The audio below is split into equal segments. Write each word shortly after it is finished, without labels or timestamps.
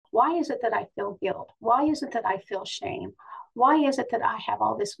Why is it that I feel guilt? Why is it that I feel shame? Why is it that I have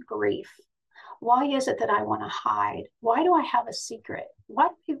all this grief? Why is it that I want to hide? Why do I have a secret? Why,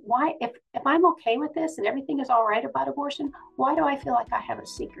 if I'm okay with this and everything is all right about abortion, why do I feel like I have a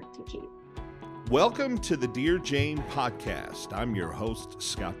secret to keep? Welcome to the Dear Jane podcast. I'm your host,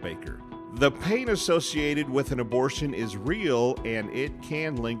 Scott Baker. The pain associated with an abortion is real and it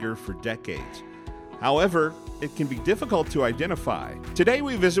can linger for decades. However, it can be difficult to identify. Today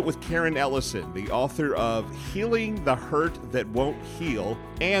we visit with Karen Ellison, the author of Healing the Hurt That Won't Heal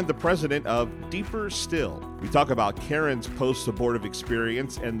and the president of Deeper Still. We talk about Karen's post-abortive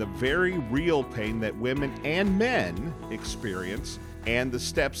experience and the very real pain that women and men experience and the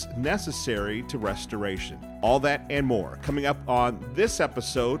steps necessary to restoration. All that and more coming up on this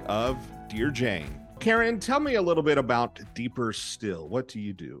episode of Dear Jane. Karen, tell me a little bit about Deeper Still. What do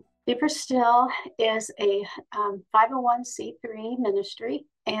you do? Deeper Still is a 501c3 ministry,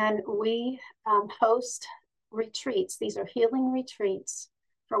 and we host retreats. These are healing retreats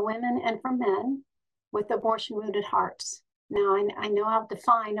for women and for men with abortion-wounded hearts. Now, I know I've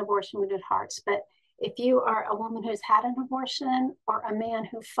defined abortion-wounded hearts, but if you are a woman who's had an abortion or a man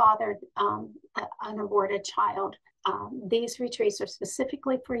who fathered an aborted child, these retreats are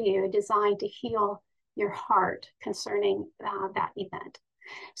specifically for you, designed to heal your heart concerning that event.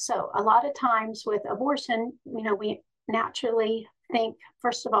 So a lot of times with abortion, we naturally think,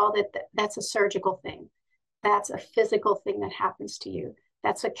 first of all, that that's a surgical thing. That's a physical thing that happens to you.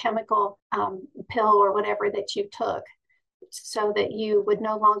 That's a chemical pill or whatever that you took so that you would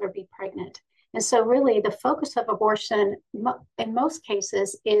no longer be pregnant. And so really the focus of abortion in most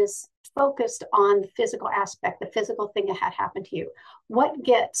cases is focused on the physical aspect, the physical thing that had happened to you. What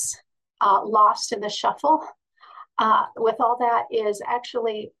gets lost in the shuffle with all that is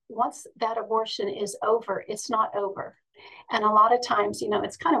actually once that abortion is over, it's not over. And a lot of times,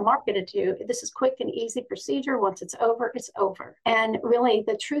 it's kind of marketed to this is quick and easy procedure. Once it's over, it's over. And really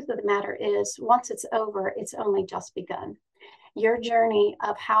the truth of the matter is once it's over, it's only just begun. Your journey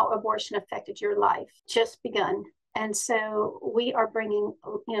of how abortion affected your life just begun. And so we are bringing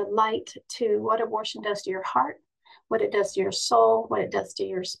light to what abortion does to your heart, what it does to your soul, what it does to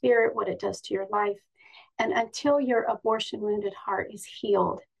your spirit, what it does to your life. And until your abortion-wounded heart is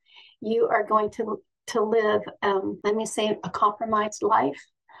healed, you are going to live, a compromised life,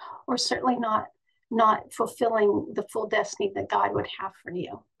 or certainly not fulfilling the full destiny that God would have for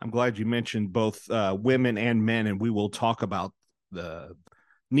you. I'm glad you mentioned both women and men, and we will talk about the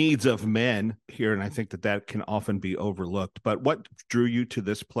needs of men here, and I think that can often be overlooked. But what drew you to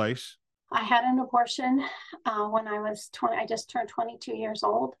this place? I had an abortion when I was 20. I just turned 22 years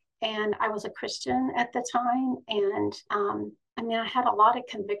old. And I was a Christian at the time. And I had a lot of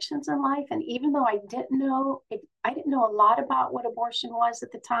convictions in life. And even though I didn't know a lot about what abortion was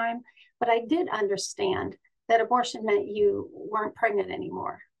at the time, but I did understand that abortion meant you weren't pregnant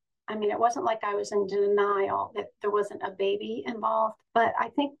anymore. It wasn't like I was in denial that there wasn't a baby involved. But I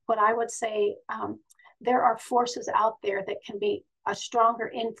think what I would say, there are forces out there that can be a stronger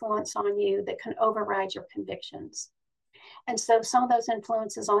influence on you that can override your convictions. And so some of those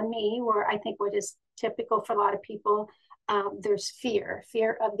influences on me were, I think, what is typical for a lot of people. There's fear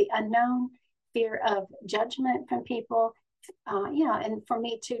of the unknown, fear of judgment from people. And for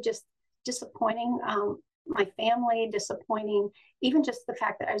me too, just disappointing my family, disappointing even just the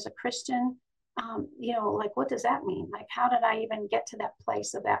fact that I was a Christian. What does that mean? Like, how did I even get to that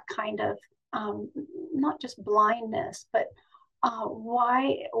place of that kind of not just blindness, but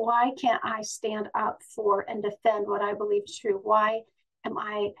why can't I stand up for and defend what I believe is true? Why am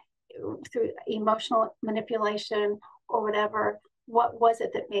I, through emotional manipulation or whatever, what was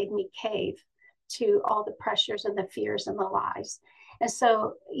it that made me cave to all the pressures and the fears and the lies? And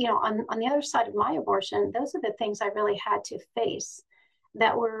so, on the other side of my abortion, those are the things I really had to face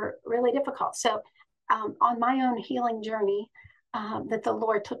that were really difficult. So on my own healing journey that the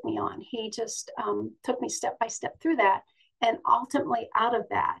Lord took me on, he just took me step by step through that. And ultimately out of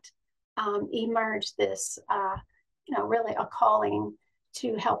that emerged this, really a calling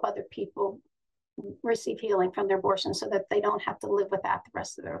to help other people receive healing from their abortion so that they don't have to live with that the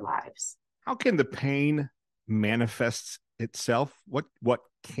rest of their lives. How can the pain manifest itself? What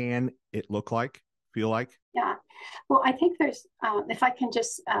can it look like, feel like? Yeah. Well, I think there's, if I can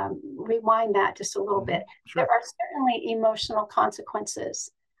just rewind that just a little bit, Sure. There are certainly emotional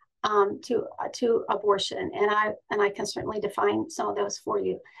consequences to abortion, and I can certainly define some of those for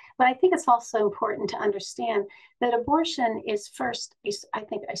you. But I think it's also important to understand that abortion is first, I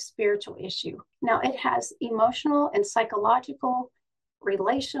think, a spiritual issue. Now, it has emotional and psychological,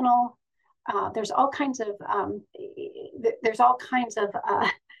 relational. There's all kinds of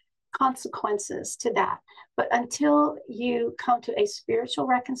consequences to that. But until you come to a spiritual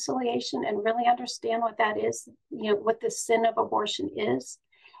reconciliation and really understand what that is, what the sin of abortion is,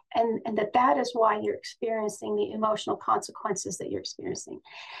 and that is why you're experiencing the emotional consequences that you're experiencing.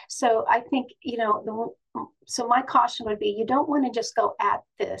 So I think, so my caution would be, you don't want to just go at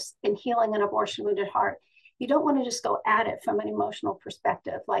this in healing an abortion wounded heart. You don't want to just go at it from an emotional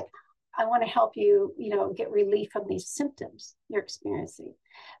perspective. Like, I want to help you, get relief from these symptoms you're experiencing.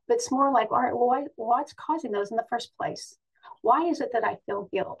 But it's more like, all right, well, what's causing those in the first place? Why is it that I feel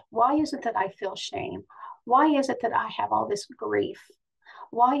guilt? Why is it that I feel shame? Why is it that I have all this grief?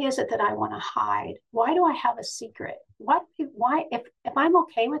 Why is it that I want to hide? Why do I have a secret? Why, if I'm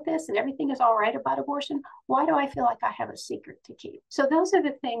okay with this and everything is all right about abortion, why do I feel like I have a secret to keep? So those are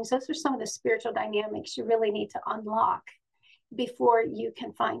the things, those are some of the spiritual dynamics you really need to unlock before you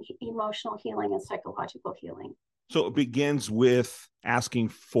can find emotional healing and psychological healing. So it begins with asking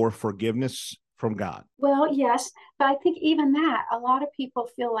for forgiveness from God. Well, yes, but I think even that, a lot of people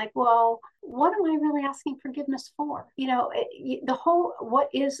feel like, well, what am I really asking forgiveness for? The whole, what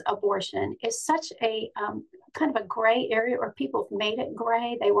is abortion is such a kind of a gray area, or people have made it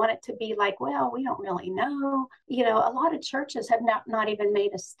gray. They want it to be like, well, we don't really know. A lot of churches have not even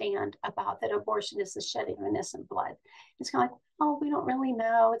made a stand about that abortion is the shedding of innocent blood. It's kind of like, oh, we don't really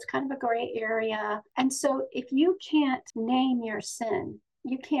know. It's kind of a gray area. And so if you can't name your sin,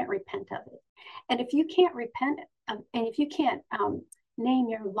 you can't repent of it. And if you can't repent of, and if you can't name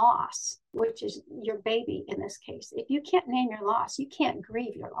your loss, which is your baby in this case, if you can't name your loss, you can't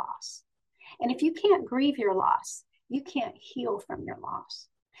grieve your loss. And if you can't grieve your loss, you can't heal from your loss.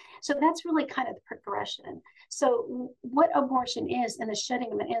 So that's really kind of the progression. So what abortion is in the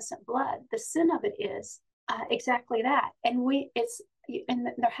shedding of an innocent blood, the sin of it is exactly that. And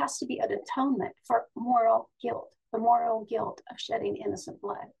there has to be an atonement for moral guilt. The moral guilt of shedding innocent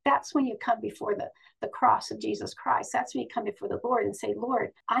blood. That's when you come before the cross of Jesus Christ. That's when you come before the Lord and say,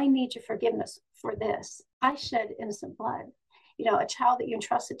 Lord, I need your forgiveness for this. I shed innocent blood. A child that you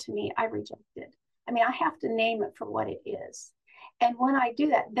entrusted to me, I rejected. I mean, I have to name it for what it is. And when I do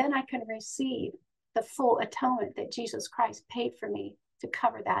that, then I can receive the full atonement that Jesus Christ paid for me to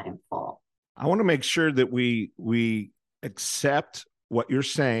cover that in full. I want to make sure that we accept what you're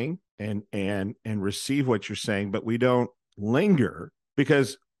saying and receive what you're saying, but we don't linger,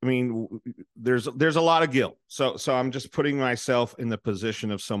 because I mean, there's a lot of guilt. So I'm just putting myself in the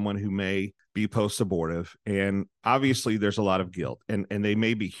position of someone who may be post-abortive, and obviously there's a lot of guilt, and they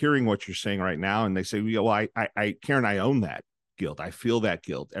may be hearing what you're saying right now, and they say, well, I Karen, I own that guilt. I feel that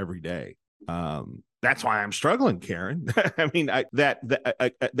guilt every day. That's why I'm struggling, Karen. I mean,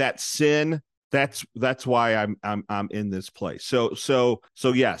 that sin. That's why I'm in this place. So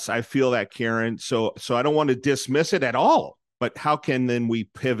yes, I feel that, Karen. So I don't want to dismiss it at all. But how can then we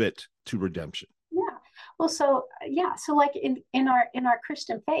pivot to redemption? Yeah. Well, so like in our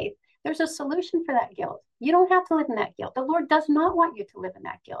Christian faith, there's a solution for that guilt. You don't have to live in that guilt. The Lord does not want you to live in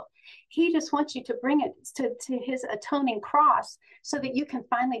that guilt. He just wants you to bring it to his atoning cross so that you can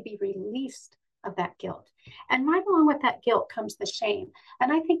finally be released of that guilt. And right along with that guilt comes the shame.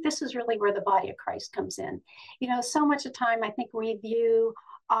 And I think this is really where the body of Christ comes in. So much of time, I think we view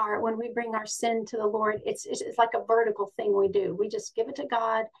when we bring our sin to the Lord, it's like a vertical thing we do. We just give it to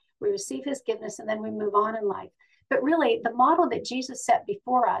God, we receive his forgiveness, and then we move on in life. But really, the model that Jesus set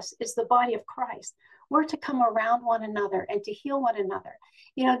before us is the body of Christ. We're to come around one another and to heal one another.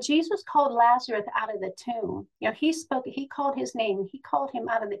 Jesus called Lazarus out of the tomb. He called his name, he called him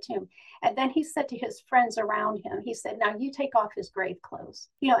out of the tomb. And then he said to his friends around him, he said, now you take off his grave clothes.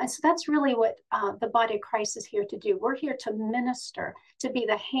 And so that's really what the body of Christ is here to do. We're here to minister, to be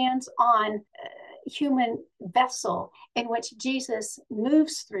the hands-on human vessel in which Jesus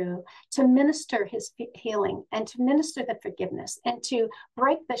moves through to minister his healing and to minister the forgiveness and to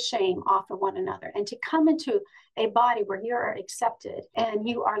break the shame off of one another and to come into a body where you are accepted and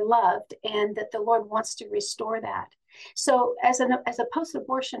you are loved, and that the Lord wants to restore that. So as a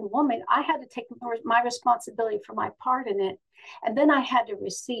post-abortion woman, I had to take my responsibility for my part in it. And then I had to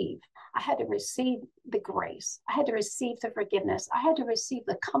receive the grace. I had to receive the forgiveness. I had to receive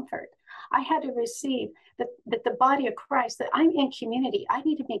the comfort. I had to receive that the body of Christ, that I'm in community. I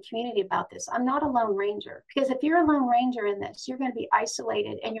need to be in community about this. I'm not a lone ranger, because if you're a lone ranger in this, you're going to be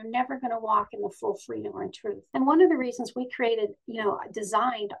isolated and you're never going to walk in the full freedom or truth. And one of the reasons we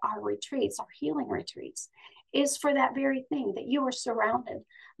designed our retreats, our healing retreats, is for that very thing, that you are surrounded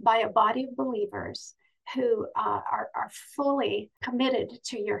by a body of believers who are fully committed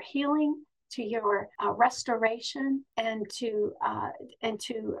to your healing, to your restoration, and to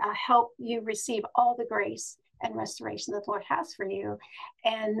help you receive all the grace and restoration that the Lord has for you.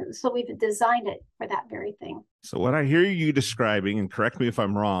 And so we've designed it for that very thing. So what I hear you describing, and correct me if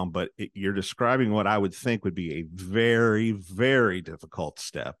I'm wrong, but you're describing what I would think would be a very, very difficult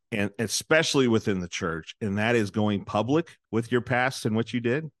step, and especially within the church, and that is going public with your past and what you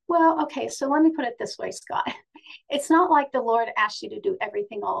did. Well, okay, so let me put it this way, Scott. It's not like the Lord asked you to do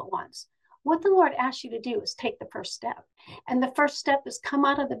everything all at once. What the Lord asks you to do is take the first step. And the first step is come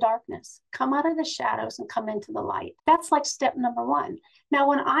out of the darkness, come out of the shadows and come into the light. That's like step number one. Now,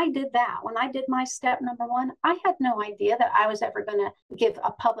 when I did that, when I did my step number one, I had no idea that I was ever going to give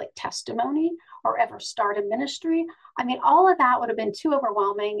a public testimony or ever start a ministry. I mean, all of that would have been too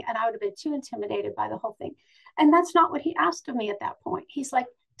overwhelming and I would have been too intimidated by the whole thing. And that's not what he asked of me at that point. He's like,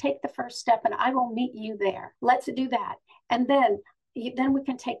 take the first step and I will meet you there. Let's do that. And then we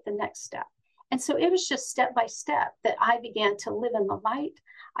can take the next step. And so it was just step by step that I began to live in the light.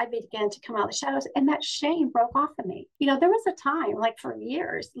 I began to come out of the shadows, and that shame broke off of me. You know, there was a time, like for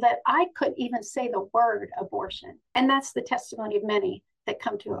years, that I couldn't even say the word abortion. And that's the testimony of many that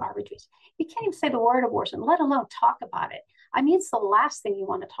come to our retreats. You can't even say the word abortion, let alone talk about it. I mean, it's the last thing you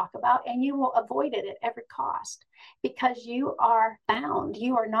want to talk about, and you will avoid it at every cost because you are bound.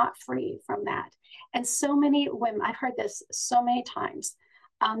 You are not free from that. And so many women, I've heard this so many times,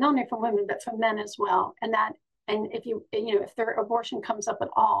 not only from women, but from men as well. And if their abortion comes up at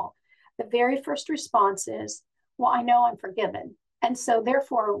all, the very first response is, well, I know I'm forgiven. And so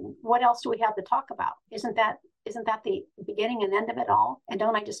therefore, what else do we have to talk about? Isn't that the beginning and end of it all? And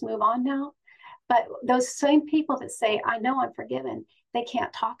don't I just move on now? But those same people that say, I know I'm forgiven, they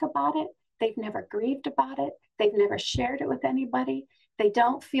can't talk about it. They've never grieved about it. They've never shared it with anybody. They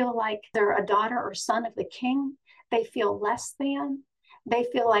don't feel like they're a daughter or son of the King. They feel less than. They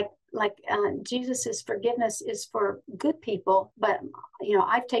feel like Jesus's forgiveness is for good people, but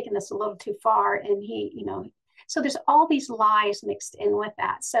I've taken this a little too far, and so there's all these lies mixed in with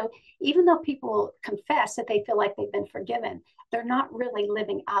that. So even though people confess that they feel like they've been forgiven, they're not really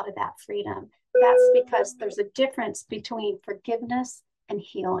living out of that freedom. That's because there's a difference between forgiveness and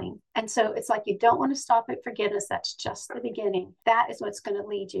healing. And so it's like you don't want to stop at forgiveness. That's just the beginning. That is what's going to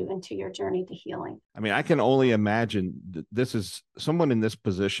lead you into your journey to healing. I mean, I can only imagine that this is someone in this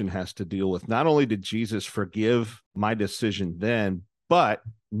position has to deal with, not only did Jesus forgive my decision then, but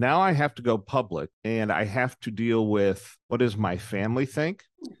now I have to go public and I have to deal with, what does my family think?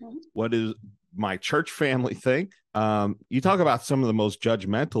 Mm-hmm. What does my church family think? You talk about some of the most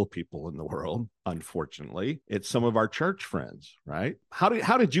judgmental people in the world. Unfortunately, it's some of our church friends, right? How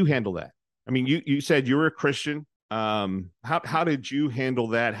did you handle that? I mean, you said you were a Christian. How did you handle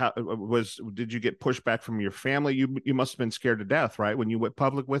that? Did you get pushback from your family? You must have been scared to death, right? When you went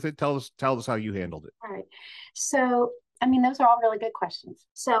public with it. Tell us how you handled it. All right. So, I mean, those are all really good questions.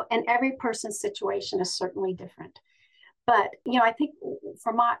 So, and every person's situation is certainly different. But, I think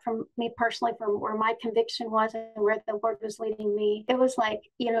from me personally, from where my conviction was and where the Lord was leading me, it was like,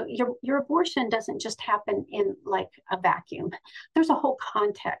 your abortion doesn't just happen in like a vacuum. There's a whole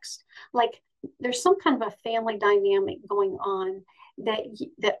context. Like there's some kind of a family dynamic going on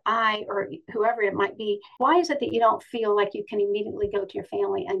that I, or whoever it might be, why is it that you don't feel like you can immediately go to your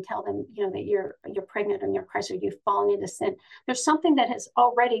family and tell them, that you're pregnant and you're Christ, or you've fallen into sin? There's something that is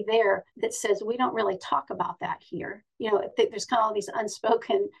already there that says we don't really talk about that here. There's kind of all these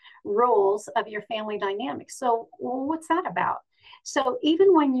unspoken rules of your family dynamics. So, well, what's that about? So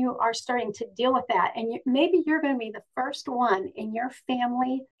even when you are starting to deal with that, and maybe you're going to be the first one in your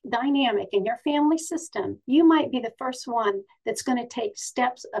family dynamic, in your family system, you might be the first one that's going to take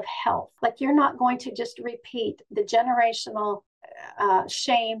steps of health. Like you're not going to just repeat the generational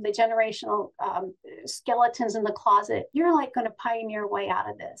shame, the generational skeletons in the closet. You're like going to pioneer a way out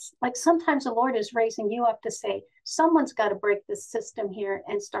of this. Like sometimes the Lord is raising you up to say, someone's got to break this system here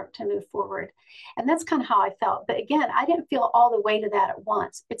and start to move forward. And that's kind of how I felt. But again, I didn't feel all the way to that at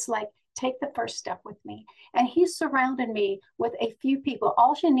once. It's like, take the first step with me. And he surrounded me with a few people.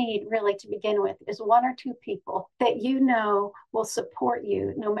 All you need really to begin with is one or two people that will support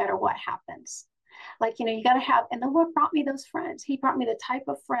you no matter what happens. Like, you got to have, and the Lord brought me those friends. He brought me the type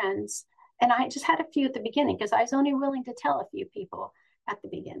of friends. And I just had a few at the beginning because I was only willing to tell a few people at the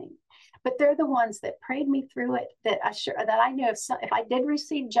beginning. But they're the ones that prayed me through it, that I knew if I did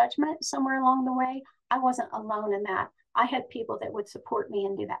receive judgment somewhere along the way, I wasn't alone in that. I had people that would support me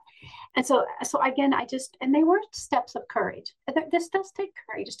and do that. And so again, and they were steps of courage. This does take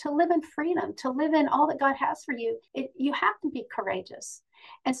courage to live in freedom, to live in all that God has for you. You have to be courageous.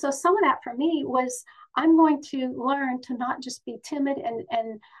 And so some of that for me was, I'm going to learn to not just be timid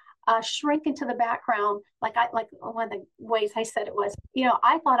and shrink into the background. Like one of the ways I said it was,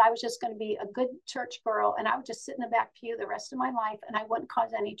 I thought I was just going to be a good church girl and I would just sit in the back pew the rest of my life and I wouldn't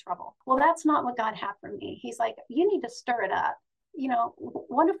cause any trouble. Well, that's not what God had for me. He's like, you need to stir it up.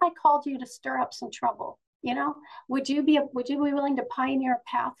 What if I called you to stir up some trouble? Would you be willing to pioneer a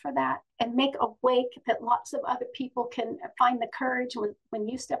path for that and make a wake that lots of other people can find the courage when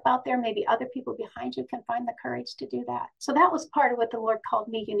you step out there? Maybe other people behind you can find the courage to do that. So that was part of what the Lord called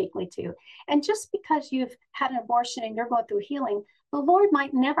me uniquely to. And just because you've had an abortion and you're going through healing, the Lord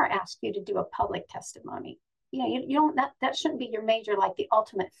might never ask you to do a public testimony. You don't, that shouldn't be your major, like the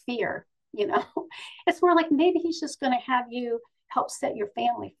ultimate fear. It's more like maybe He's just going to have you help set your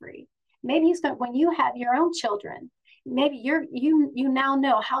family free. Maybe He's going, when you have your own children, maybe you now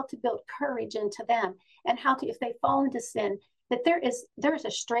know how to build courage into them and how to, if they fall into sin, that there's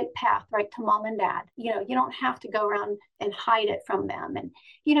a straight path right to mom and dad. You don't have to go around and hide it from them. And,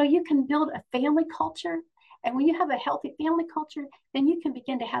 you can build a family culture. And when you have a healthy family culture, then you can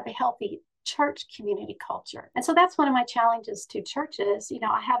begin to have a healthy church community culture. And so that's one of my challenges to churches.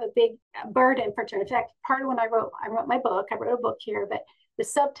 I have a big burden for church. In fact, part of when I wrote my book, I wrote a book here, but the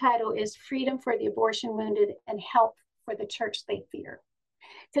subtitle is Freedom for the Abortion Wounded and Help for the Church They Fear.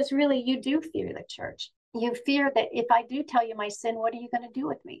 Because really, you do fear the church. You fear that if I do tell you my sin, what are you going to do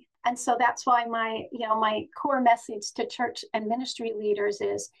with me? And so that's why my core message to church and ministry leaders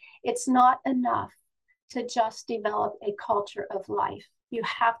is it's not enough to just develop a culture of life. You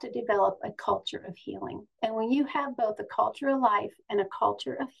have to develop a culture of healing. And when you have both a culture of life and a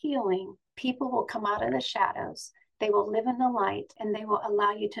culture of healing, people will come out of the shadows. They will live in the light and they will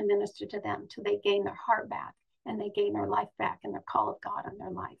allow you to minister to them till they gain their heart back and they gain their life back and their call of God on their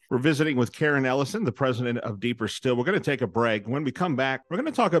life. We're visiting with Karen Ellison, the president of Deeper Still. We're going to take a break. When we come back, we're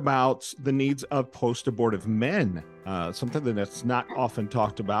going to talk about the needs of post-abortive men, something that's not often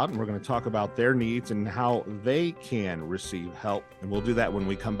talked about. And we're going to talk about their needs and how they can receive help. And we'll do that when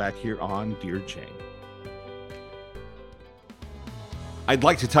we come back here on Dear Jane. I'd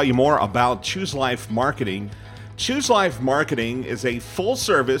like to tell you more about Choose Life Marketing. Choose Life Marketing is a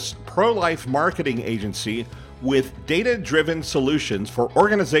full-service pro-life marketing agency with data-driven solutions for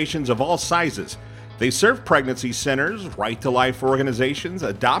organizations of all sizes. They serve pregnancy centers, right-to-life organizations,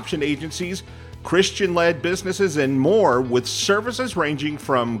 adoption agencies, Christian-led businesses, and more, with services ranging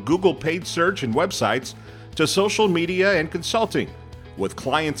from Google paid search and websites to social media and consulting, with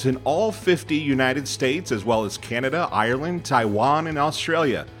clients in all 50 United States, as well as Canada, Ireland, Taiwan, and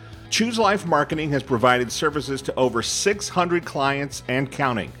Australia. Choose Life Marketing has provided services to over 600 clients and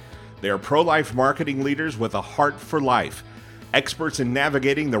counting. They are pro-life marketing leaders with a heart for life. Experts in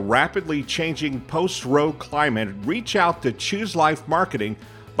navigating the rapidly changing post-Roe climate. Reach out to Choose Life Marketing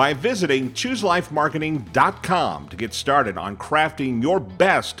by visiting chooselifemarketing.com to get started on crafting your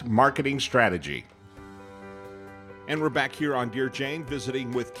best marketing strategy. And we're back here on Dear Jane,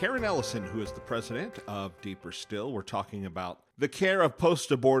 visiting with Karen Ellison, who is the president of Deeper Still. We're talking about the care of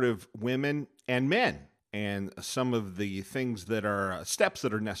post-abortive women and men and some of the things that are steps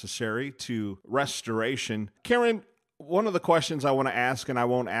that are necessary to restoration. Karen, one of the questions I want to ask, and I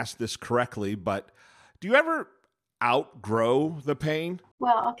won't ask this correctly, but do you ever outgrow the pain?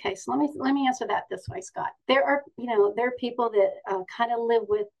 Well, okay, so let me answer that this way, Scott. There are people that kind of live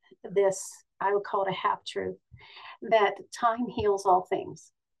with this, I would call it a half truth, that time heals all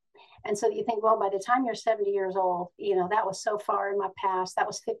things. And so you think, well, by the time you're 70 years old, that was so far in my past, that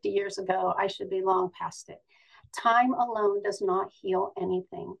was 50 years ago, I should be long past it. Time alone does not heal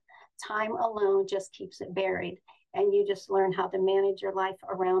anything. Time alone just keeps it buried, and you just learn how to manage your life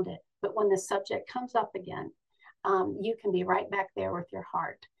around it. But when the subject comes up again, you can be right back there with your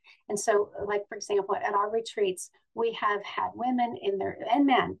heart. And so, like, for example, at our retreats, we have had women and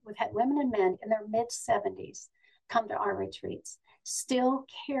men, we've had women and men in their mid-70s come to our retreats, still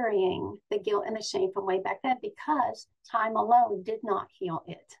carrying the guilt and the shame from way back then because time alone did not heal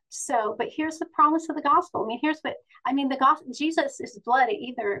it. So, but here's the promise of the gospel. The gospel, Jesus' blood, it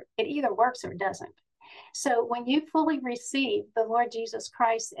either works or it doesn't. So when you fully receive the Lord Jesus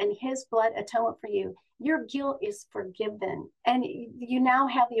Christ and his blood atonement for you, your guilt is forgiven. And you now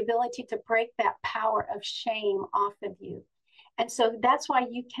have the ability to break that power of shame off of you. And so that's why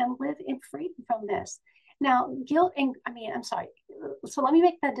you can live in freedom from this. Now, so let me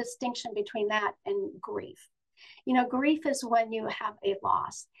make the distinction between that and grief. Grief is when you have a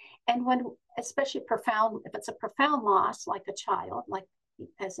loss. And when, especially if it's a profound loss, like a child, like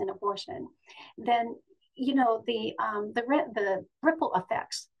as in abortion, then, the ripple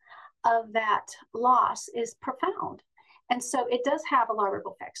effects of that loss is profound. And so it does have a lot of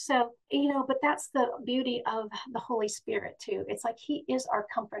ripple effects. So, but that's the beauty of the Holy Spirit too. It's like he is our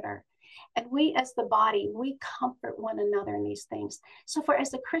comforter. And we as the body, we comfort one another in these things. So for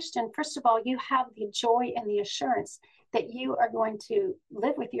as a Christian, first of all, you have the joy and the assurance that you are going to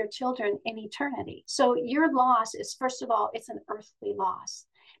live with your children in eternity. So your loss is, first of all, it's an earthly loss.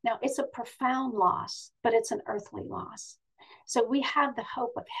 Now, it's a profound loss, but it's an earthly loss. So we have the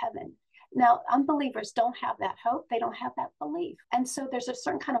hope of heaven. Now, unbelievers don't have that hope. They don't have that belief. And so there's a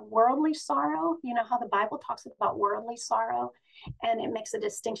certain kind of worldly sorrow. You know how the Bible talks about worldly sorrow, and it makes a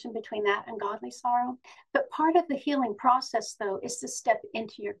distinction between that and godly sorrow. But part of the healing process, though, is to step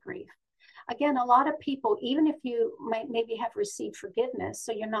into your grief. Again, a lot of people, even if you might maybe have received forgiveness,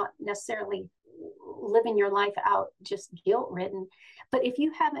 so you're not necessarily living your life out just guilt-ridden, but if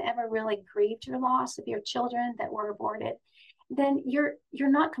you haven't ever really grieved your loss of your children that were aborted, then you're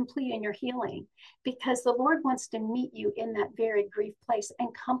not complete in your healing, because the Lord wants to meet you in that very grief place and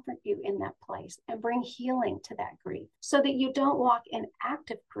comfort you in that place and bring healing to that grief, so that you don't walk in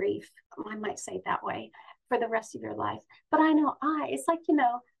active grief, I might say it that way, for the rest of your life. But I know it's like,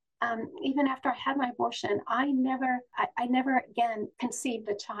 even after I had my abortion, I never again conceived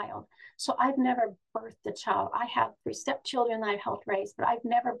a child. So I've never birthed a child. I have 3 stepchildren that I've helped raise, but I've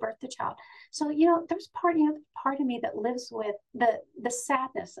never birthed a child. So, there's part of me that lives with the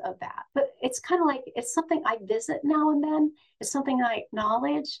sadness of that. But it's kind of like, it's something I visit now and then. It's something I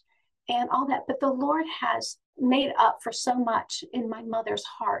acknowledge and all that. But the Lord has made up for so much in my mother's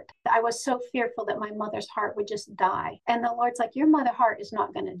heart. I was so fearful that my mother's heart would just die. And the Lord's like, your mother heart is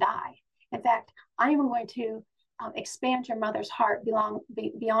not going to die. In fact, I am going to expand your mother's heart beyond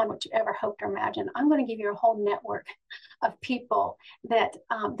what you ever hoped or imagined. I'm going to give you a whole network of people that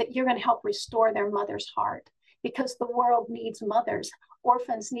you're going to help restore their mother's heart, because the world needs mothers.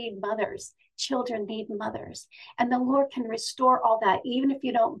 Orphans need mothers. Children need mothers. And the Lord can restore all that, even if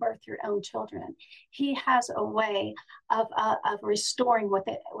you don't birth your own children. He has a way of restoring what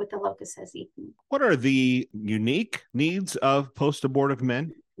the locust has eaten. What are the unique needs of post-abortive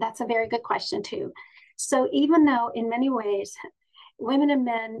men? That's a very good question, too. So even though in many ways, women and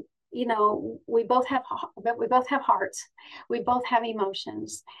men, we both have hearts, we both have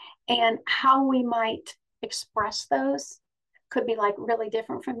emotions, and how we might express those could be like really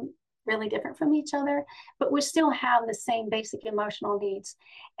different from each other, but we still have the same basic emotional needs.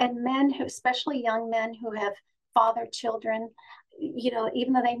 And men who, especially young men who have fathered children,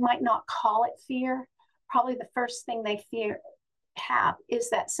 even though they might not call it fear, probably the first thing they have is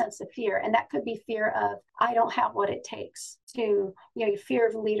that sense of fear. And that could be fear of, I don't have what it takes to, fear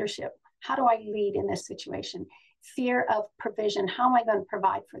of leadership. How do I lead in this situation? Fear of provision. How am I going to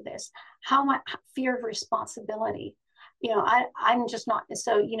provide for this? Fear of responsibility. I'm just not.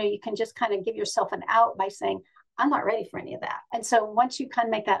 So, you can just kind of give yourself an out by saying, I'm not ready for any of that. And so once you kind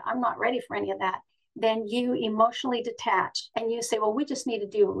of make that, I'm not ready for any of that, then you emotionally detach and you say, well, we just need to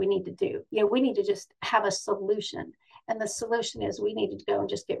do what we need to do. We need to just have a solution. And the solution is we need to go and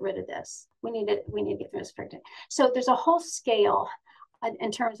just get rid of this. We need to get through this pregnant. So there's a whole scale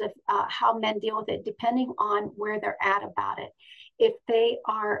in terms of how men deal with it, depending on where they're at about it. If they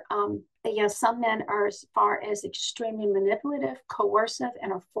are, some men are as far as extremely manipulative, coercive,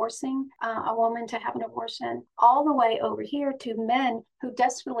 and are forcing a woman to have an abortion, all the way over here to men who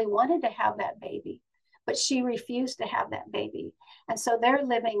desperately wanted to have that baby, but she refused to have that baby. And so they're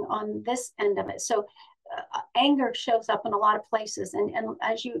living on this end of it. So anger shows up in a lot of places. And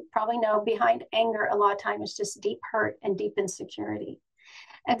as you probably know, behind anger, a lot of times is just deep hurt and deep insecurity.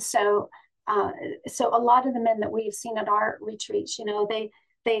 And so a lot of the men that we've seen at our retreats,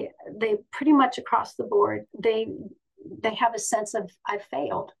 they pretty much across the board, they have a sense of, I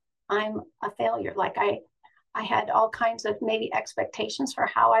failed. I'm a failure. Like I had all kinds of maybe expectations for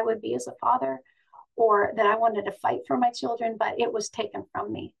how I would be as a father, or that I wanted to fight for my children, but it was taken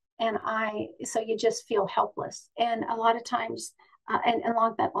from me. And so you just feel helpless. And a lot of times, and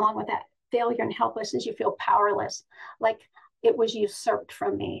along with that failure and helplessness, you feel powerless. Like it was usurped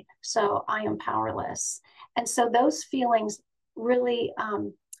from me. So I am powerless. And so those feelings really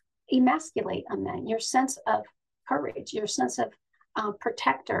emasculate a man. Your sense of courage, your sense of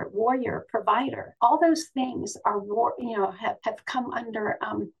protector, warrior, provider, all those things are have come under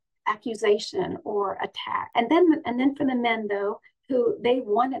accusation or attack. And then for the men, though, who they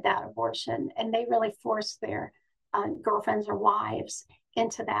wanted that abortion and they really forced their girlfriends or wives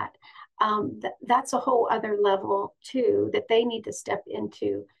into that. That's a whole other level too that they need to step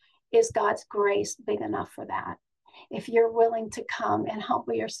into. Is God's grace big enough for that? If you're willing to come and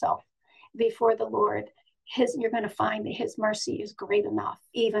humble yourself before the Lord, you're going to find that his mercy is great enough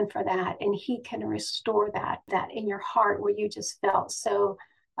even for that, and he can restore that in your heart where you just felt so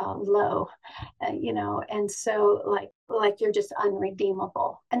low, and so like you're just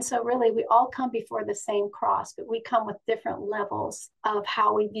unredeemable. And so really we all come before the same cross, but we come with different levels of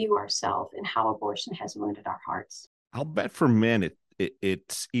how we view ourselves and how abortion has wounded our hearts. I'll bet for men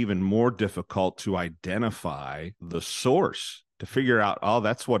it's even more difficult to identify the source, to figure out, oh,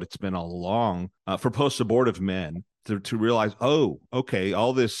 that's what it's been all along, for post-abortive men to realize, oh, okay,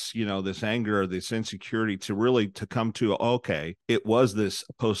 all this, this anger or this insecurity, to come to, okay, it was this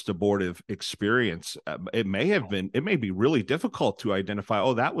post-abortive experience. It may be really difficult to identify,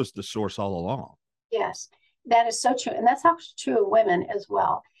 oh, that was the source all along. Yes, that is so true. And that's actually true of women as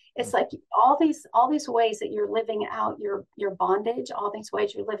well. It's like all these ways that you're living out your bondage, all these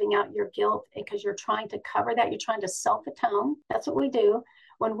ways you're living out your guilt, because you're trying to cover that. You're trying to self-atone. That's what we do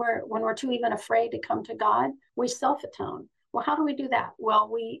when we're too even afraid to come to God. We self-atone. Well, how do we do that? Well,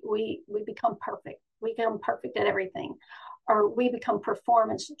 we become perfect. We become perfect at everything, or we become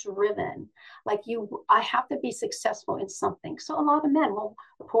performance driven. Like I have to be successful in something. So a lot of men will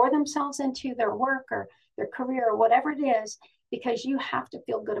pour themselves into their work or their career or whatever it is, because you have to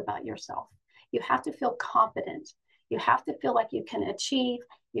feel good about yourself. You have to feel confident. You have to feel like you can achieve,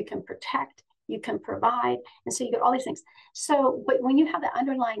 you can protect, you can provide. And so you get all these things. So, but when you have that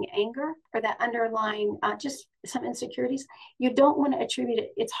underlying anger or that underlying just some insecurities, you don't want to attribute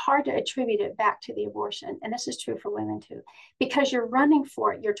it. It's hard to attribute it back to the abortion. And this is true for women too, because you're running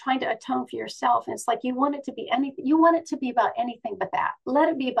for it. You're trying to atone for yourself. And it's like you want it to be anything. You want it to be about anything but that. Let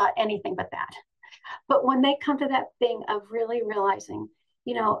it be about anything but that. But when they come to that thing of really realizing,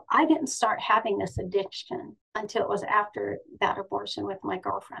 I didn't start having this addiction until it was after that abortion with my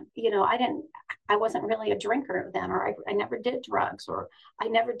girlfriend. I wasn't really a drinker then, or I never did drugs, or I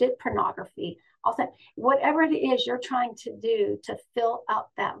never did pornography. Also, whatever it is you're trying to do to fill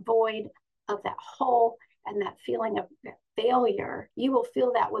up that void of that hole and that feeling of failure, you will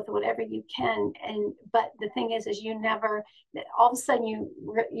feel that with whatever you can. But the thing is you never, all of a sudden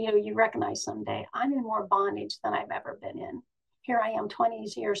you recognize someday, I'm in more bondage than I've ever been in. Here I am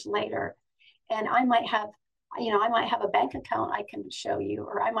 20 years later, and I might have a bank account I can show you,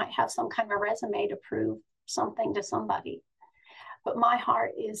 or I might have some kind of a resume to prove something to somebody. But my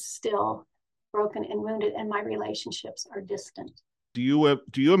heart is still broken and wounded, and my relationships are distant. Do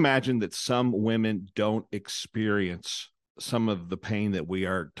you imagine that some women don't experience some of the pain that we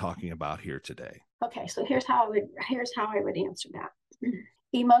are talking about here today? Okay, so here's how I would answer that.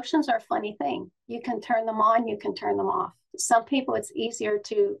 Emotions are a funny thing. You can turn them on, you can turn them off. Some people, it's easier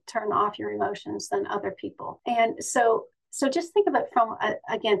to turn off your emotions than other people. And so just think of it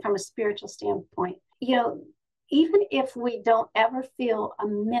from a spiritual standpoint. Even if we don't ever feel a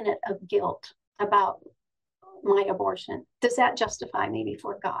minute of guilt about my abortion, does that justify me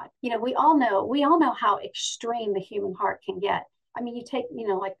before God? We all know how extreme the human heart can get. I mean, you take,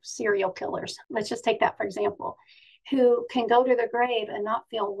 like serial killers. Let's just take that for example, who can go to their grave and not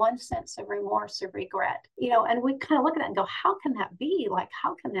feel one sense of remorse or regret. And we kind of look at that and go, how can that be? Like,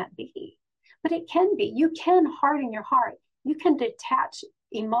 how can that be? But it can be. You can harden your heart. You can detach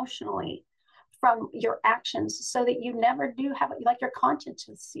emotionally from your actions so that you never do have, like, your conscience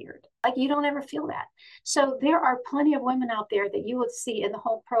is seared. Like, you don't ever feel that. So there are plenty of women out there that you will see in the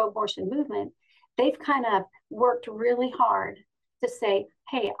whole pro-abortion movement. They've kind of worked really hard to say,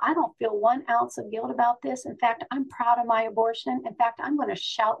 hey, I don't feel 1 ounce of guilt about this. In fact, I'm proud of my abortion. In fact, I'm going to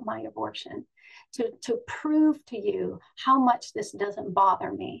shout my abortion to prove to you how much this doesn't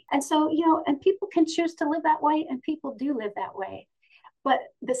bother me. And so, and people can choose to live that way, and people do live that way. But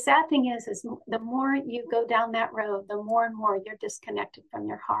the sad thing is the more you go down that road, the more and more you're disconnected from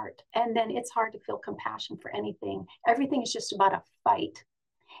your heart. And then it's hard to feel compassion for anything. Everything is just about a fight.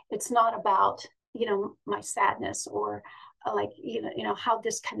 It's not about, my sadness, or how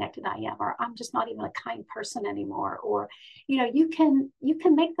disconnected I am, or I'm just not even a kind person anymore. Or, you can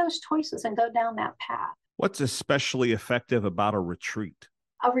make those choices and go down that path. What's especially effective about a retreat?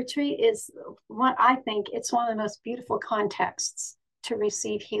 A retreat is what I think it's one of the most beautiful contexts to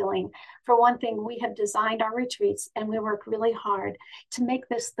receive healing. For one thing, we have designed our retreats, and we work really hard to make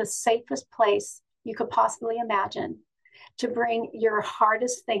this the safest place you could possibly imagine, to bring your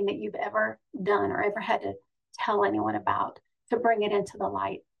hardest thing that you've ever done or ever had to tell anyone about, to bring it into the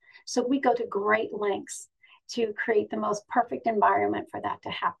light. So we go to great lengths to create the most perfect environment for that to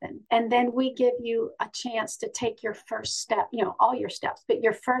happen. And then we give you a chance to take your first step, all your steps, but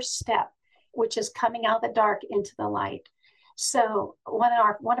your first step, which is coming out of the dark into the light. So one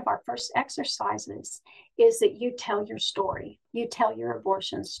of our first exercises is that you tell your story. You tell your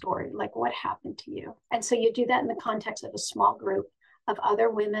abortion story, like what happened to you. And so you do that in the context of a small group of other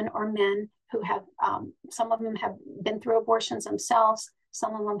women or men who have, some of them have been through abortions themselves.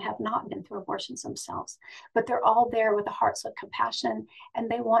 Some of them have not been through abortions themselves, but they're all there with the hearts of compassion,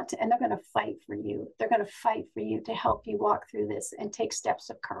 and they want to, and they're going to fight for you. They're going to fight for you to help you walk through this and take steps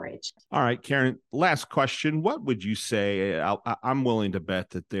of courage. All right, Karen, last question. What would you say? I'm willing to bet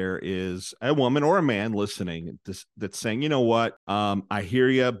that there is a woman or a man listening that's saying, you know what, I hear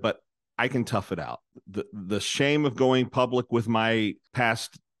you, but I can tough it out. The shame of going public with my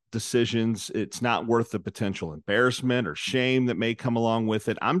past decisions, it's not worth the potential embarrassment or shame that may come along with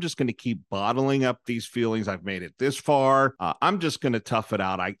it. I'm just going to keep bottling up these feelings. I've made it this far. I'm just going to tough it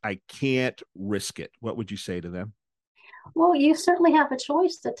out. I can't risk it. What would you say to them? Well, you certainly have a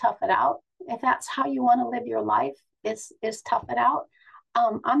choice to tough it out. If that's how you want to live your life, is tough it out.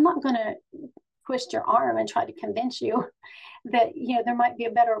 I'm not going to twist your arm and try to convince you that there might be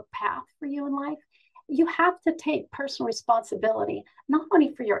a better path for you in life. You have to take personal responsibility, not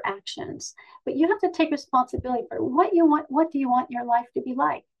only for your actions, but you have to take responsibility for what you want. What do you want your life to be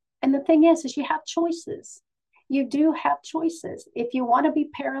like? And the thing is you have choices. You do have choices. If you want to be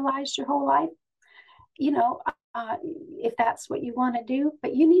paralyzed your whole life, you know, if that's what you want to do,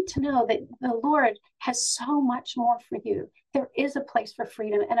 but you need to know that the Lord has so much more for you. There is a place for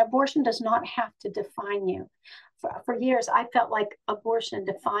freedom, and abortion does not have to define you. For years, I felt like abortion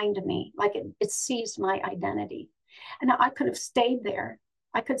defined me, like it seized my identity. And I could have stayed there.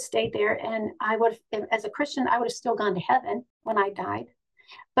 I could stay there, and I would, as a Christian, I would have still gone to heaven when I died.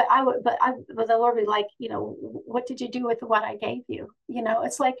 But the Lord would be like, what did you do with what I gave you?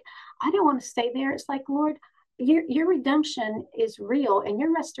 It's like, I don't want to stay there. It's like, Lord, your redemption is real and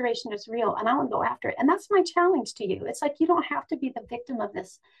your restoration is real, and I want to go after it. And that's my challenge to you. It's like, you don't have to be the victim of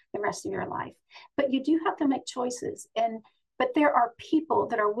this the rest of your life, but you do have to make choices. But there are people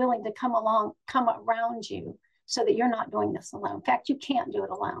that are willing to come around you so that you're not doing this alone. In fact, you can't do it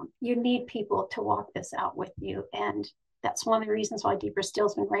alone. You need people to walk this out with you. And that's one of the reasons why Deeper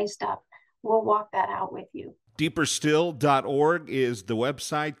Still's been raised up. We'll walk that out with you. Deeperstill.org is the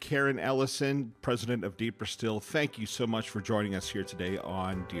website. Karen Ellison, president of Deeper Still, thank you so much for joining us here today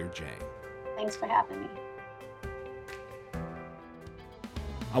on Dear Jane. Thanks for having me.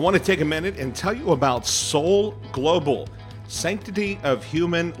 I want to take a minute and tell you about Soul Global, Sanctity of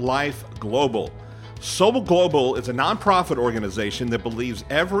Human Life Global. Soul Global is a nonprofit organization that believes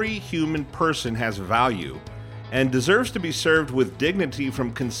every human person has value and deserves to be served with dignity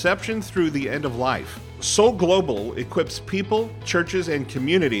from conception through the end of life. Soul Global equips people, churches, and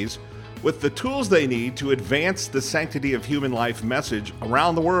communities with the tools they need to advance the sanctity of human life message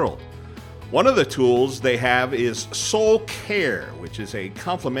around the world. One of the tools they have is Soul Care, which is a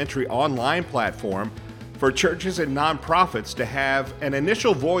complimentary online platform for churches and nonprofits to have an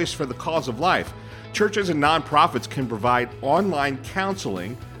initial voice for the cause of life. Churches and nonprofits can provide online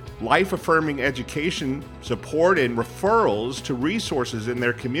counseling, life-affirming education, support, and referrals to resources in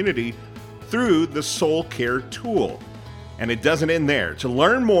their community through the Soul Care tool. And it doesn't end there. To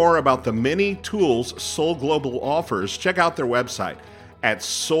learn more about the many tools Soul Global offers, check out their website at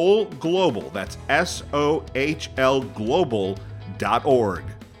Soul Global. That's SOHL Global.org.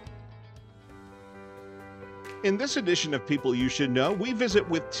 In this edition of People You Should Know, we visit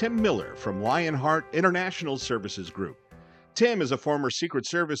with Tim Miller from Lionheart International Services Group. Tim is a former Secret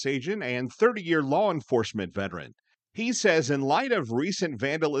Service agent and 30-year law enforcement veteran. He says in light of recent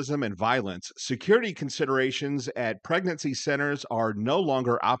vandalism and violence, security considerations at pregnancy centers are no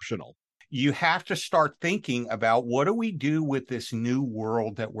longer optional. You have to start thinking about, what do we do with this new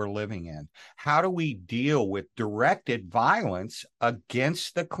world that we're living in? How do we deal with directed violence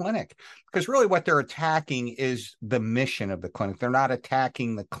against the clinic? Because really what they're attacking is the mission of the clinic. They're not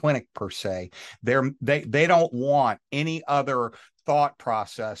attacking the clinic per se. They don't want any other thought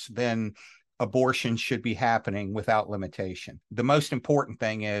process than abortion should be happening without limitation. The most important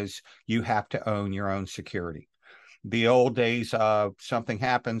thing is you have to own your own security. The old days of something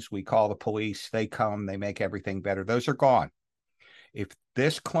happens, we call the police, they come, they make everything better. Those are gone. If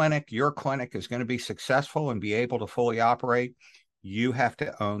this clinic, your clinic, is going to be successful and be able to fully operate, you have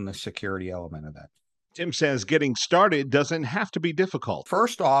to own the security element of that. Tim says getting started doesn't have to be difficult.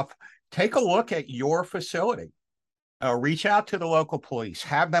 First off, take a look at your facility. Reach out to the local police,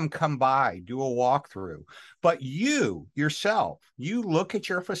 have them come by, do a walkthrough. But you yourself, you look at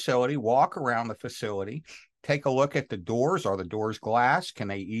your facility, walk around the facility, take a look at the doors. Are the doors glass? Can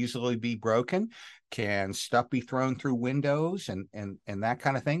they easily be broken? Can stuff be thrown through windows and that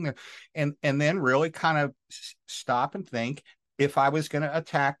kind of thing? And then really kind of stop and think, if I was going to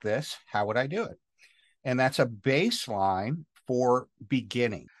attack this, how would I do it? And that's a baseline for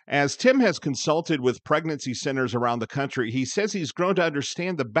beginning. As Tim has consulted with pregnancy centers around the country, he says he's grown to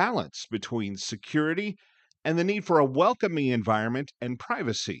understand the balance between security and the need for a welcoming environment and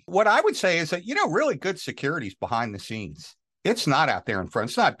privacy. What I would say is that, really good security is behind the scenes. It's not out there in front.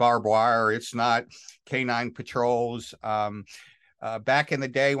 It's not barbed wire. It's not canine patrols. Back in the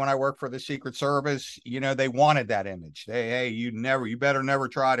day when I worked for the Secret Service, they wanted that image. Hey, you better never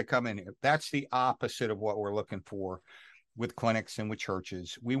try to come in here. That's the opposite of what we're looking for with clinics and with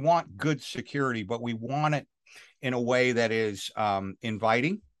churches. We want good security, but we want it in a way that is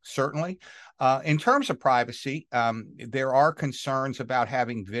inviting, certainly. In terms of privacy, there are concerns about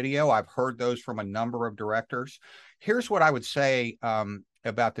having video. I've heard those from a number of directors. Here's what I would say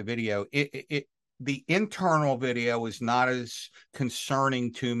about the video. The internal video is not as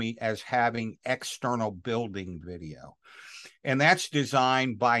concerning to me as having external building video. And that's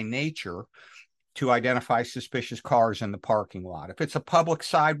designed by nature to identify suspicious cars in the parking lot. If it's a public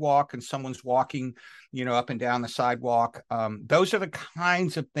sidewalk and someone's walking, up and down the sidewalk, those are the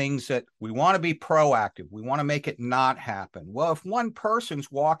kinds of things that we want to be proactive. We want to make it not happen. Well, if one person's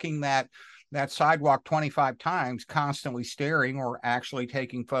walking that sidewalk 25 times, constantly staring or actually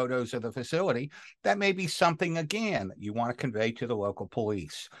taking photos of the facility, that may be something, again, that you want to convey to the local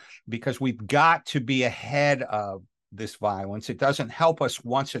police, because we've got to be ahead of this violence. It doesn't help us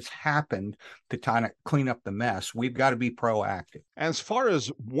once it's happened to kind of clean up the mess. We've got to be proactive. As far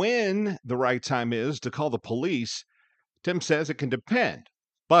as when the right time is to call the police, Tim says it can depend.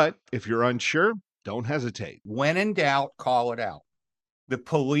 But if you're unsure, don't hesitate. When in doubt, call it out. The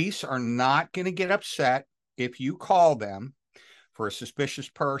police are not going to get upset if you call them for a suspicious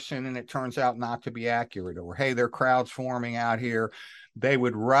person and it turns out not to be accurate, or, hey, there are crowds forming out here. They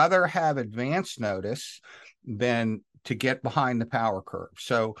would rather have advance notice than to get behind the power curve.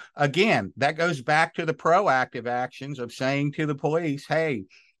 So again, that goes back to the proactive actions of saying to the police, hey,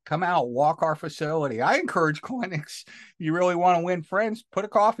 come out, walk our facility. I encourage clinics, you really want to win friends, put a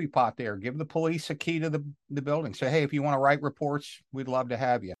coffee pot there, give the police a key to the building. Say, hey, if you want to write reports, we'd love to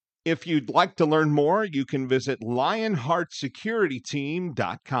have you. If you'd like to learn more, you can visit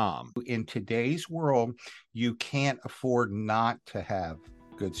lionheartsecurityteam.com. In today's world, you can't afford not to have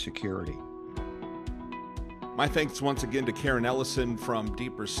good security. My thanks once again to Karen Ellison from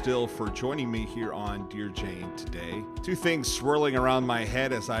Deeper Still for joining me here on Dear Jane today. Two things swirling around my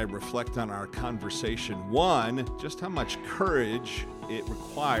head as I reflect on our conversation. One, just how much courage it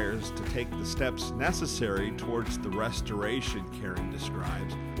requires to take the steps necessary towards the restoration Karen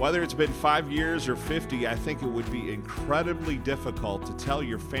describes. Whether it's been 5 years or 50, I think it would be incredibly difficult to tell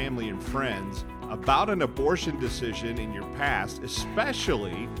your family and friends about an abortion decision in your past,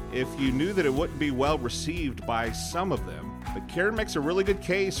 especially if you knew that it wouldn't be well received by some of them. But Karen makes a really good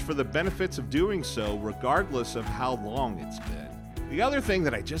case for the benefits of doing so, regardless of how long it's been. The other thing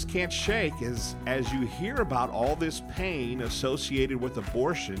that I just can't shake is, as you hear about all this pain associated with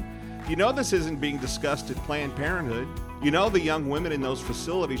abortion, you know this isn't being discussed at Planned Parenthood. You know the young women in those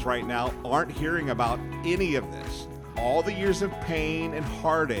facilities right now aren't hearing about any of this. All the years of pain and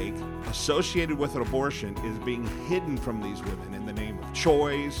heartache associated with an abortion is being hidden from these women in the name of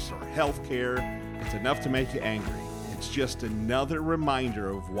choice or health care. It's enough to make you angry. It's just another reminder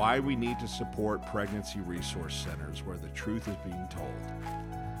of why we need to support pregnancy resource centers where the truth is being told.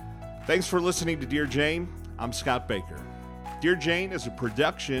 Thanks for listening to Dear Jane. I'm Scott Baker. Dear Jane is a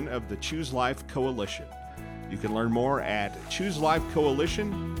production of the Choose Life Coalition. You can learn more at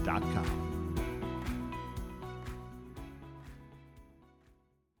chooselifecoalition.com.